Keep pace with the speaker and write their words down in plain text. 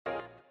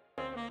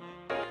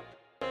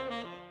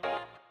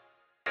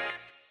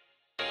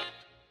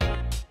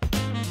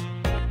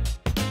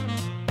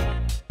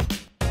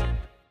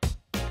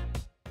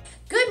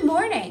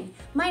morning.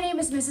 My name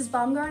is Mrs.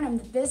 Baumgarn. I'm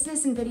the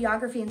business and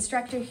videography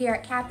instructor here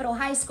at Capitol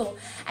High School.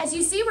 As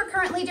you see, we're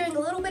currently doing a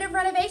little bit of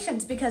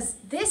renovations because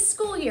this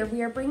school year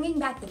we are bringing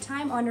back the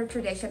time-honored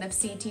tradition of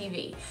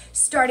CTV,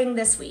 starting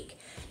this week.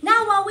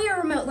 Now, while we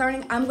are remote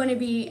learning, I'm going to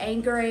be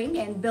anchoring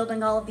and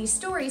building all of these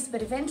stories,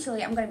 but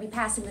eventually I'm going to be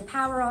passing the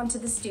power on to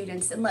the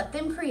students and let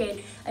them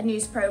create a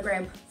news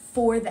program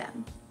for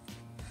them.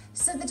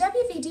 So the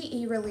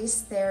WVDE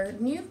released their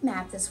new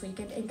map this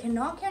weekend, and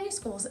Kanawha County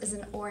Schools is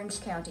in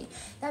Orange County.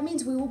 That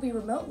means we will be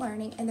remote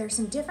learning, and there's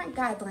some different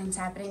guidelines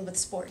happening with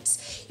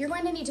sports. You're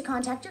going to need to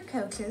contact your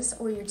coaches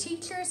or your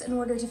teachers in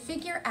order to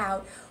figure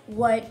out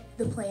what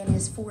the plan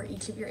is for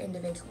each of your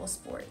individual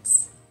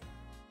sports.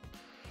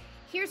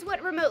 Here's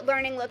what remote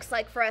learning looks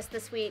like for us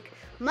this week.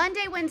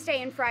 Monday,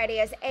 Wednesday, and Friday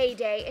is A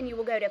day, and you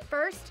will go to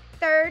 1st,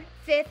 3rd,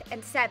 5th,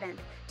 and 7th.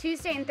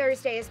 Tuesday and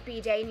Thursday is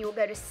B day, and you will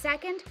go to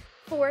 2nd,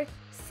 4th,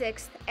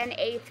 6th, and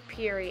 8th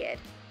period.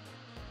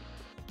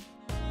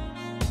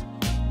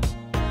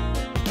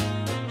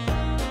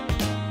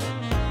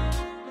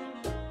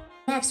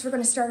 Next, we're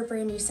going to start a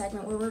brand new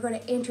segment where we're going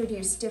to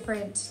introduce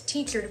different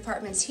teacher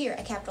departments here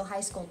at Capitol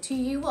High School to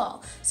you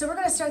all. So we're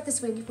going to start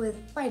this week with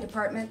my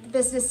department, the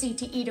Business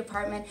CTE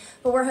department,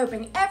 but we're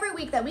hoping every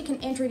week that we can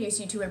introduce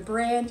you to a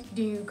brand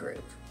new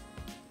group.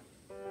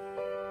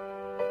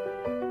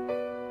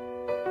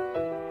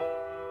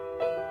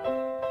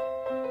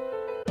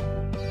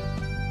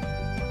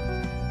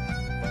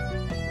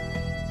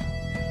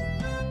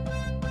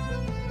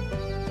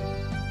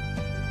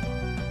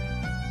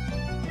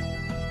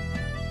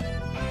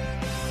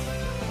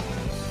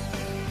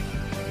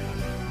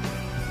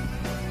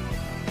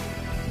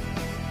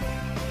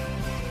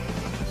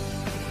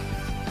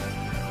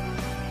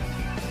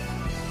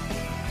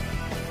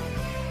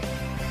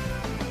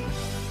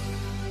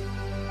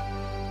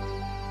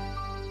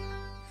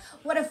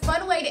 What a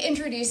fun way to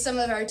introduce some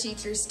of our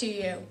teachers to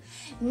you.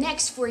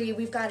 Next for you,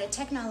 we've got a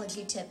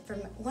technology tip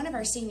from one of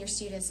our senior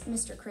students,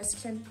 Mr.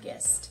 Christian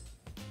Gist.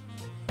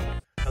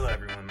 Hello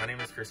everyone, my name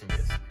is Christian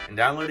Gist, and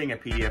downloading a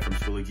PDF from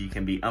Schoology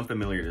can be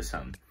unfamiliar to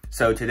some.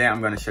 So today I'm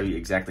going to show you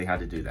exactly how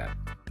to do that.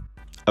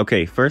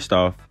 Okay, first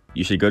off,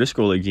 you should go to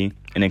Schoology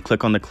and then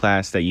click on the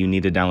class that you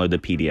need to download the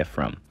PDF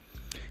from.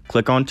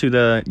 Click onto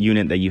the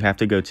unit that you have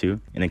to go to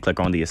and then click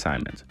on the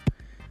assignment.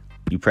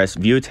 You press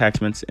View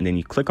Attachments and then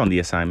you click on the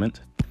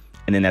assignment.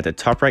 And then at the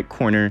top right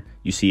corner,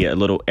 you see a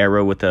little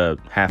arrow with a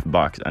half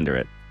box under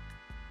it.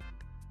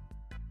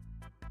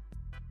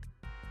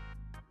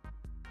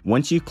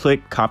 Once you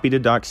click Copy to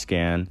Doc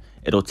Scan,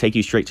 it'll take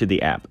you straight to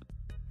the app.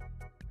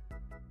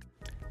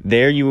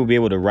 There you will be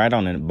able to write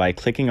on it by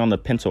clicking on the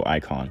pencil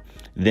icon,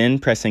 then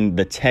pressing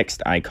the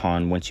text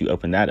icon once you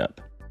open that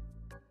up.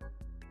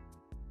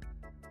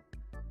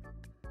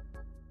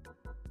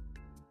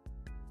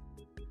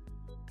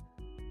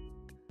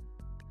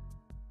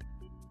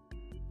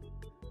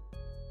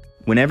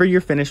 Whenever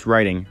you're finished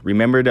writing,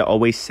 remember to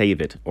always save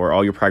it or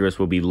all your progress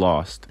will be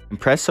lost. And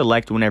press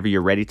select whenever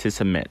you're ready to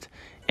submit,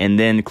 and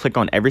then click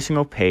on every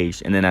single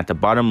page, and then at the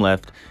bottom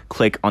left,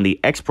 click on the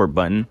export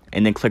button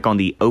and then click on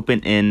the open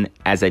in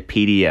as a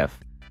PDF.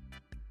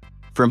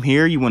 From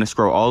here, you want to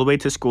scroll all the way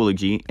to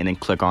Schoology and then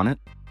click on it.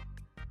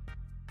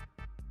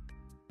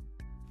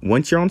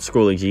 Once you're on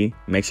Schoology,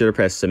 make sure to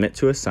press submit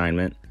to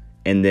assignment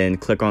and then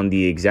click on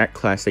the exact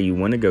class that you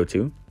want to go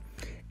to,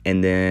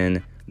 and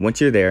then once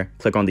you're there,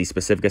 click on the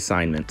specific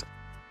assignment.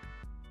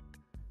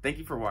 Thank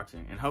you for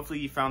watching, and hopefully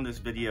you found this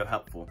video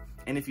helpful.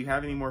 And if you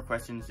have any more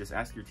questions, just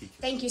ask your teacher.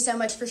 Thank you so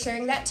much for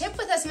sharing that tip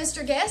with us,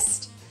 Mr.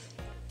 Gist.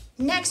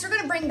 Next, we're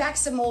going to bring back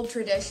some old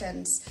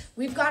traditions.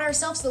 We've got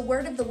ourselves the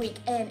word of the week,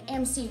 and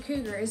MC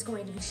Cougar is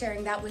going to be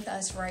sharing that with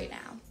us right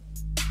now.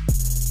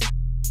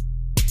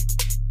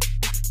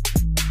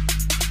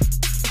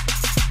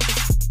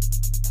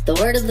 The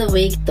word of the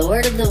week, the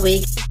word of the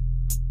week.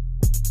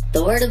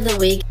 The word of the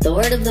week, the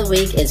word of the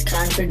week is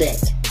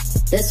contradict.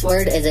 This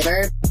word is a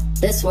verb.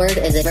 This word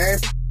is a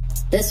verb.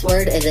 This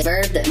word is a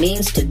verb that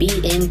means to be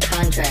in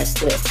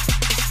contrast with.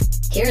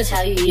 Here's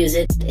how you use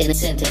it in a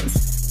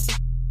sentence.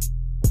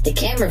 The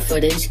camera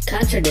footage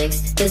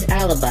contradicts his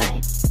alibi.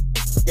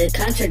 It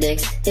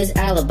contradicts his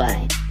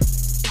alibi.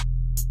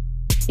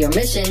 Your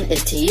mission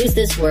is to use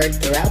this word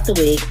throughout the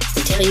week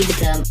until you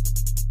become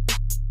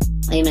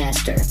a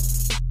master.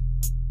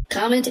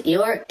 Comment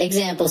your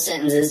example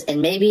sentences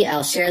and maybe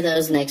I'll share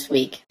those next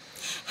week.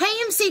 Hey,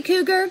 MC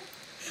Cougar.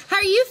 How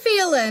are you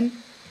feeling?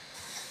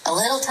 A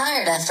little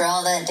tired after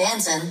all that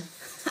dancing.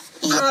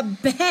 I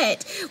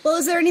bet. Well,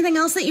 is there anything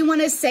else that you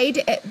want to say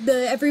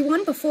to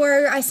everyone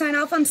before I sign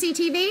off on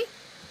CTV?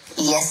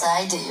 Yes,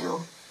 I do.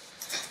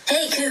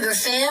 Hey, Cougar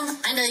fam.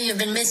 I know you've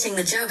been missing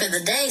the joke of the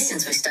day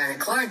since we started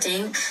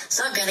quarantine,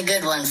 so I've got a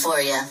good one for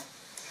you.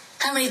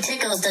 How many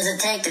tickles does it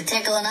take to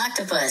tickle an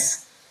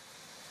octopus?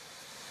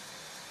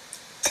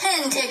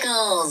 10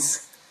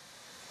 tickles!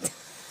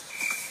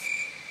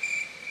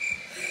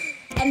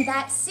 And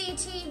that's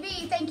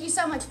CTV. Thank you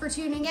so much for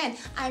tuning in.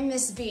 I'm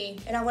Miss B,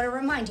 and I want to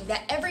remind you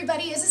that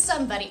everybody is a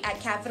somebody at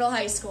Capitol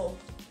High School.